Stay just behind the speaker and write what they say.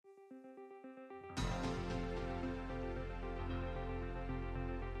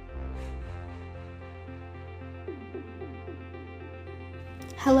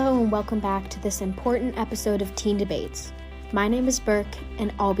Hello and welcome back to this important episode of Teen Debates. My name is Burke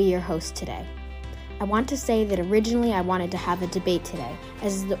and I'll be your host today. I want to say that originally I wanted to have a debate today,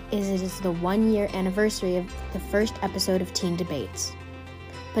 as it is the 1-year anniversary of the first episode of Teen Debates.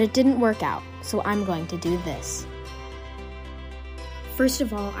 But it didn't work out, so I'm going to do this. First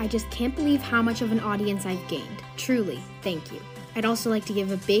of all, I just can't believe how much of an audience I've gained. Truly, thank you. I'd also like to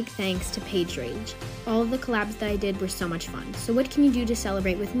give a big thanks to Page Rage. All of the collabs that I did were so much fun. So what can you do to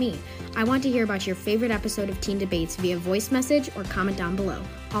celebrate with me? I want to hear about your favorite episode of Teen Debates via voice message or comment down below.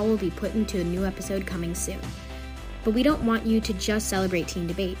 All will be put into a new episode coming soon. But we don't want you to just celebrate Teen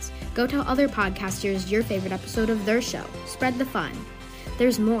Debates. Go tell other podcasters your favorite episode of their show. Spread the fun.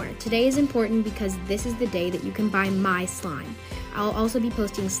 There's more. Today is important because this is the day that you can buy my slime. I'll also be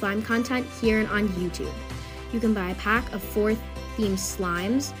posting slime content here and on YouTube. You can buy a pack of 4 themed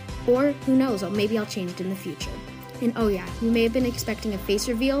slimes, or who knows, maybe I'll change it in the future. And oh yeah, you may have been expecting a face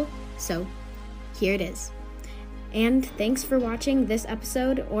reveal, so here it is. And thanks for watching this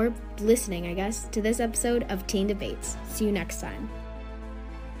episode, or listening, I guess, to this episode of Teen Debates. See you next time.